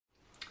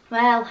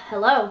Well,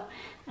 hello,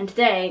 and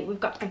today we've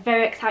got a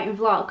very exciting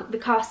vlog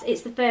because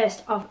it's the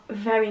first of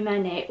very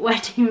many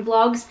wedding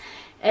vlogs.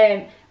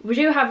 We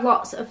do have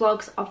lots of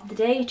vlogs of the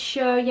day to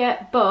show you,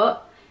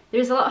 but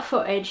there is a lot of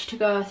footage to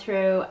go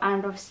through,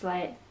 and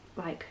obviously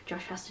like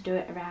Josh has to do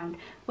it around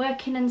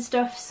working and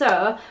stuff,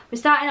 so we're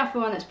starting off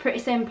with one that's pretty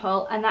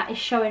simple, and that is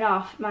showing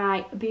off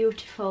my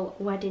beautiful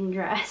wedding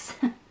dress.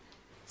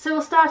 So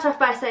we'll start off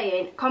by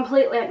saying,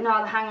 completely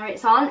ignore the hanger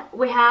it's on.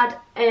 We had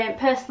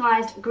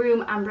personalised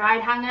groom and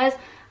bride hangers,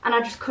 and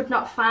I just could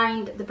not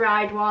find the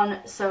bride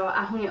one, so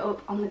I hung it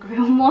up on the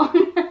groom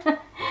one.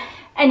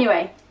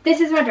 Anyway,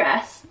 this is my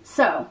dress.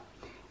 So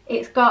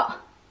it's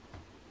got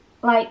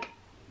like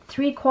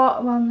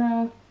 3/4, well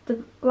no,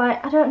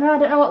 I don't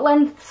know what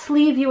length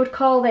sleeve you would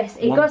call this.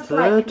 It goes to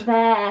like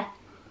there.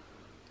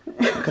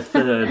 Like a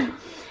third.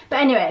 But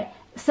anyway,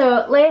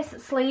 so lace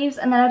sleeves,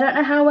 and then I don't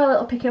know how well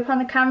it'll pick up on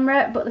the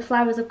camera, but the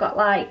flowers have got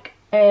like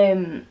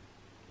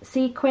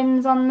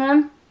sequins on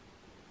them.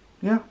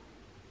 Yeah.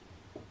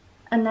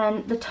 And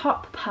then the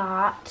top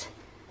part,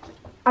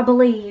 I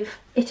believe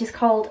it is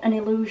called an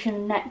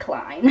illusion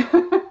neckline.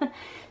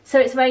 So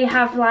it's where you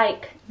have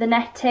like the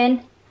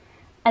netting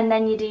and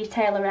then you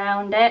detail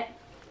around it.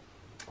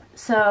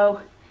 So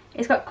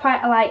it's got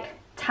quite a like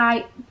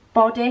tight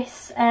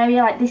bodice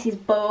area, like this is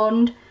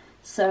boned.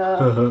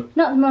 So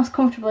not the most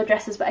comfortable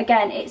dresses, but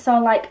again it's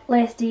all like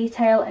lace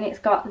detail, and it's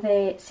got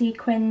the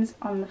sequins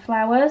on the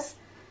flowers.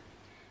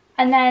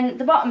 And then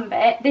the bottom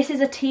bit, this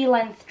is a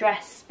T-length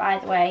dress by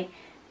the way.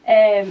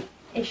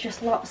 It's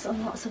just lots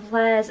and lots of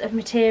layers of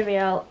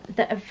material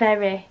that are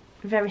very,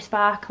 very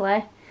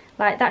sparkly.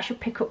 Like that should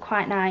pick up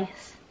quite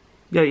nice.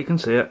 Yeah, you can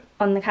see it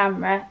on the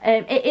camera.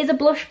 It is a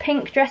blush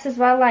pink dress as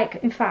well, like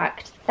in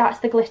fact that's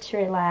the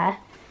glittery layer.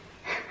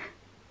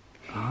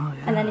 Oh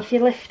yeah. And then if you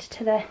lift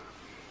to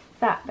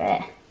that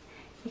bit,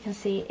 you can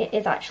see it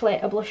is actually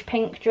a blush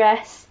pink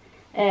dress.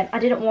 I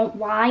didn't want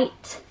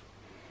white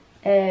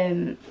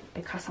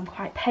because I'm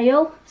quite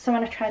pale, so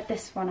when I tried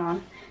this one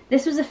on,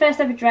 this was the first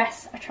ever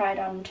dress I tried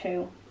on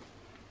too,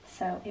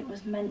 so it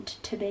was meant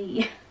to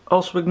be.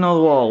 Also ignore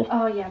the wall.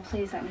 Oh yeah,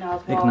 please ignore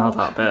the wall. Ignore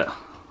that bit.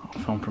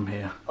 I'll film from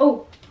here.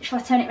 Oh, shall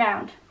I turn it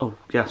round? Oh,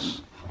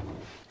 yes.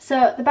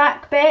 So the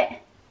back bit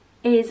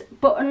is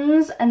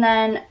buttons, and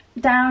then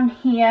down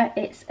here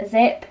it's a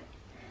zip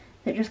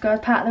that just goes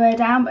part of the way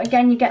down, but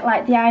again you get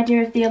like the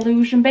idea of the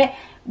illusion bit.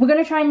 We're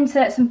going to try and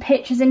insert some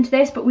pictures into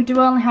this, but we do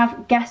only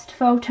have guest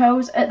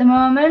photos at the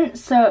moment,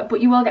 so but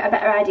you will get a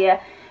better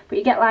idea. But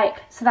you get like,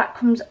 so that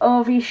comes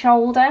over your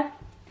shoulder,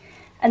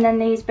 and then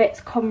these bits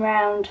come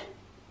round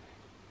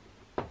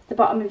the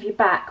bottom of your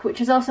back,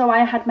 which is also why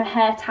I had my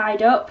hair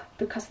tied up,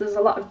 because there's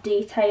a lot of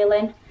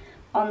detailing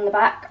on the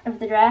back of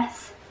the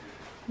dress.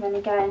 And then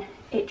again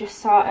it just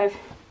sort of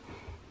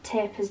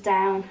tapers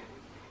down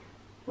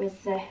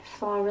with the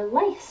floral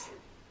lace.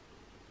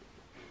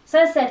 So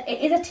as I said, it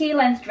is a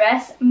T-length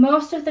dress.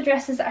 Most of the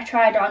dresses that I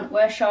tried on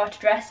were shorter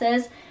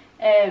dresses,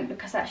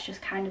 because that's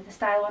just kind of the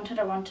style I wanted.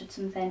 I wanted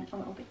something a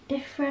little bit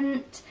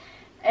different.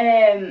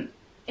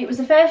 It was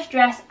the first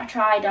dress I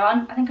tried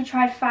on. I think I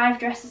tried 5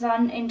 dresses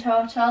on in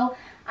total,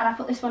 and I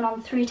put this one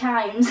on 3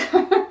 times.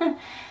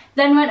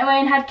 Then went away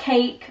and had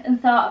cake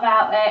and thought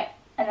about it,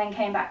 and then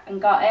came back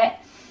and got it.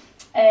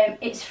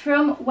 It's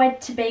from Wed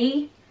to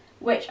Be,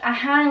 which I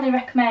highly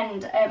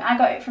recommend. I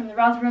got it from the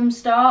Rotherham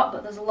store,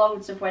 but there's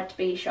loads of Wed to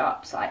Be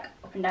shops like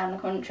up and down the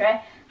country.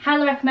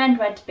 Highly recommend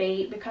Wed to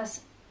Be, because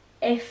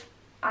if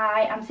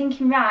I am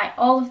thinking right,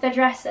 all of their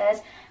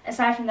dresses,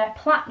 aside from their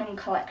platinum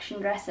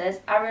collection dresses,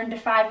 are under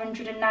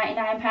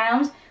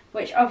 £599,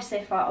 which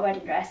obviously for a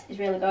wedding dress is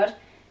really good.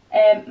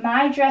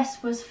 My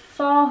dress was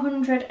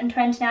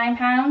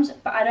 £429,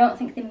 but I don't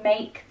think they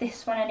make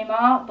this one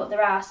anymore, but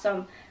there are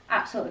some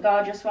absolutely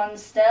gorgeous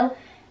ones still.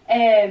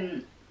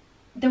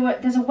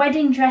 There's a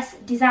wedding dress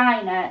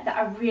designer that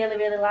I really,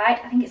 really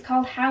like. I think it's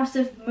called House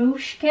of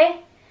Mushki,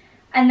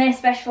 and they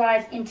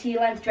specialise in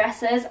T-length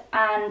dresses,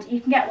 and you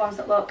can get ones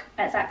that look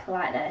exactly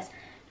like this,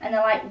 and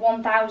they're like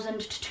 £1,000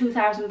 to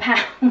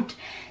 £2,000.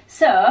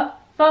 So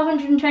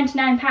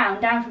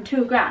 £429 down from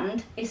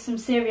 £2,000 is some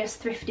serious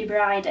thrifty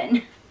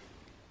briding.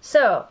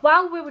 So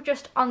while we were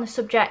just on the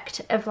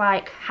subject of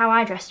like how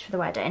I dressed for the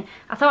wedding,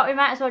 I thought we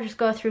might as well just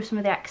go through some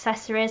of the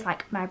accessories,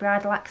 like my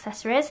bridal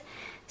accessories.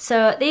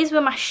 So these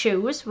were my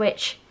shoes,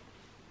 which,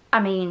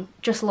 I mean,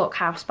 just look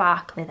how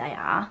sparkly they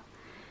are.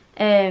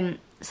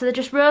 So they're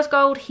just rose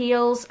gold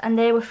heels, and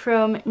they were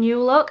from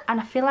New Look, and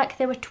I feel like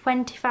they were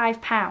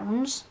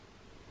 £25.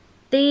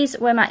 These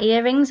were my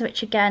earrings,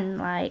 which again,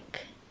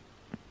 like,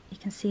 you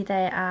can see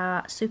they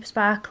are super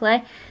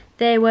sparkly.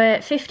 They were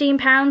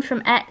 £15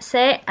 from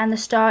Etsy, and the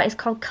store is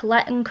called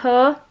Colette &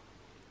 Co.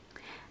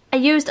 I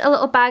used a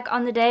little bag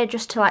on the day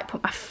just to like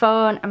put my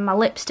phone and my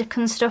lipstick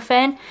and stuff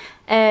in.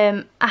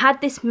 I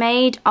had this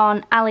made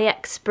on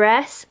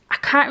AliExpress. I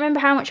can't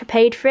remember how much I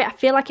paid for it. I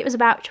feel like it was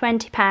about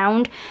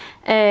 £20.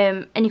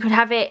 And you could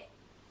have it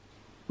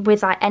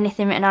with like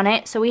anything written on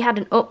it. So we had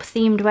an up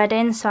themed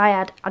wedding, so I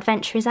had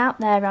Adventure Is Out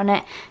There on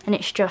it, and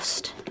it's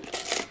just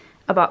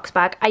a box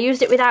bag. I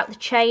used it without the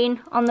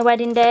chain on the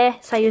wedding day,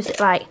 so I used it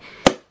like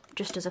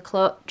just as a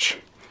clutch.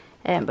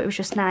 But it was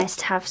just nice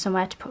to have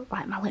somewhere to put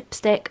like my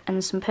lipstick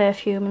and some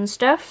perfume and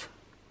stuff.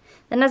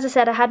 Then, as I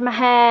said, I had my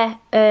hair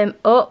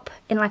up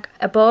in like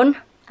a bun,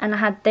 and I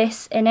had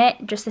this in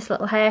it, just this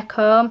little hair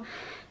comb.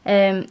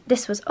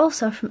 This was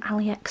also from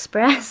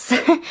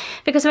AliExpress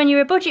because when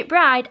you're a budget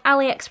bride,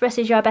 AliExpress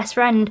is your best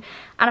friend,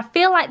 and I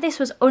feel like this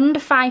was under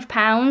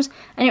 £5,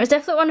 and it was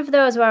definitely one of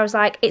those where I was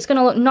like, it's going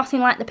to look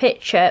nothing like the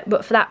picture,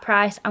 but for that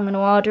price I'm going to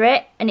order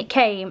it, and it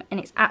came and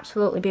it's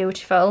absolutely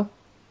beautiful.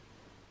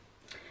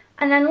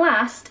 And then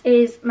last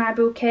is my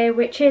bouquet,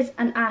 which is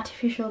an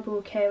artificial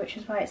bouquet, which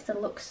is why it still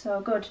looks so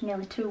good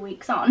nearly 2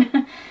 weeks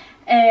on.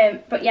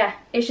 But yeah,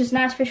 it's just an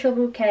artificial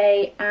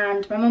bouquet,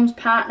 and my mum's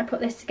partner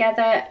put this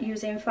together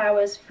using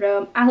flowers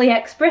from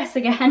AliExpress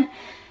again.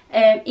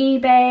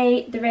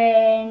 eBay, The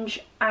Range,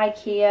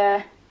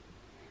 IKEA,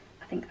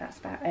 I think that's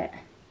about it.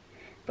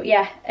 But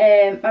yeah,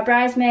 my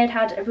bridesmaid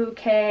had a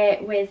bouquet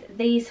with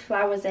these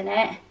flowers in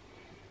it.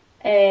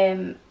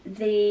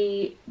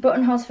 The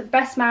buttonholes for the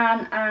best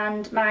man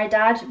and my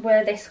dad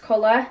were this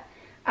colour,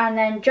 and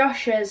then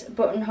Josh's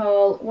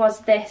buttonhole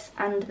was this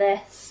and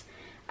this.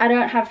 I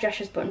don't have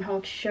Josh's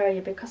buttonhole to show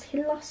you because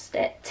he lost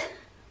it.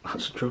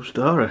 That's a true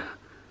story.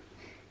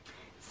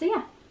 So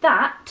yeah,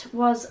 that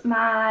was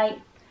my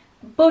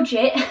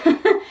budget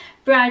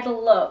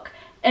bridal look.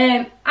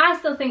 I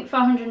still think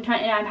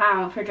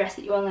 £429 for a dress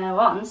that you only wear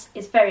once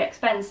is very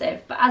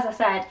expensive, but as I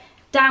said,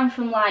 down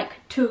from like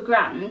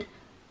 £2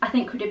 I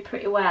think we did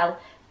pretty well.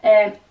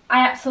 I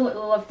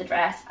absolutely love the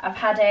dress. I've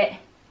had it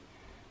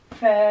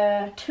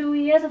for 2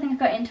 years. I think I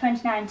got it in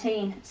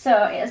 2019,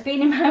 so it has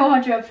been in my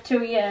wardrobe for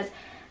 2 years,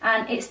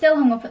 and it's still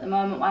hung up at the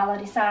moment while I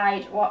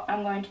decide what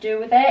I'm going to do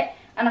with it,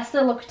 and I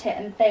still look at it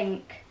and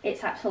think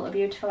it's absolutely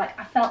beautiful. Like,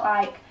 I felt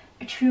like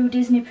a true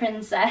Disney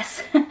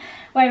princess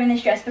wearing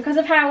this dress because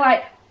of how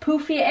like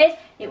poofy it is.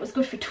 It was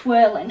good for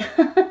twirling.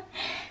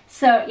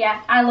 So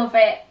yeah, I love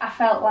it. I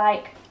felt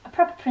like a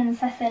proper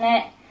princess in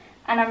it,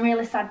 and I'm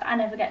really sad that I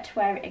never get to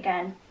wear it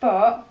again,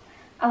 but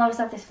I'll always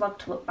have this vlog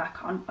to look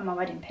back on my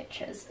wedding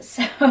pictures,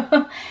 so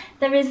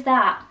there is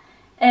that.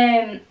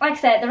 Like I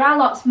said, there are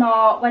lots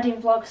more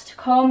wedding vlogs to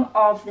come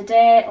of the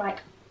day. Like,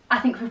 I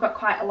think we've got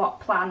quite a lot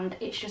planned.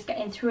 It's just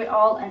getting through it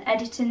all and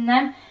editing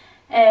them.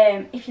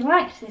 If you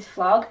liked this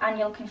vlog and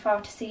you're looking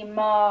forward to seeing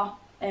more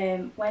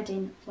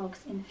wedding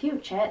vlogs in the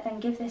future, then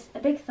give this a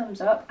big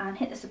thumbs up and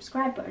hit the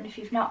subscribe button if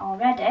you've not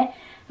already.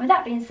 And with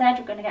that being said,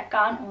 we're going to get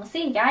gone, and we'll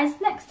see you guys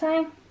next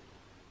time.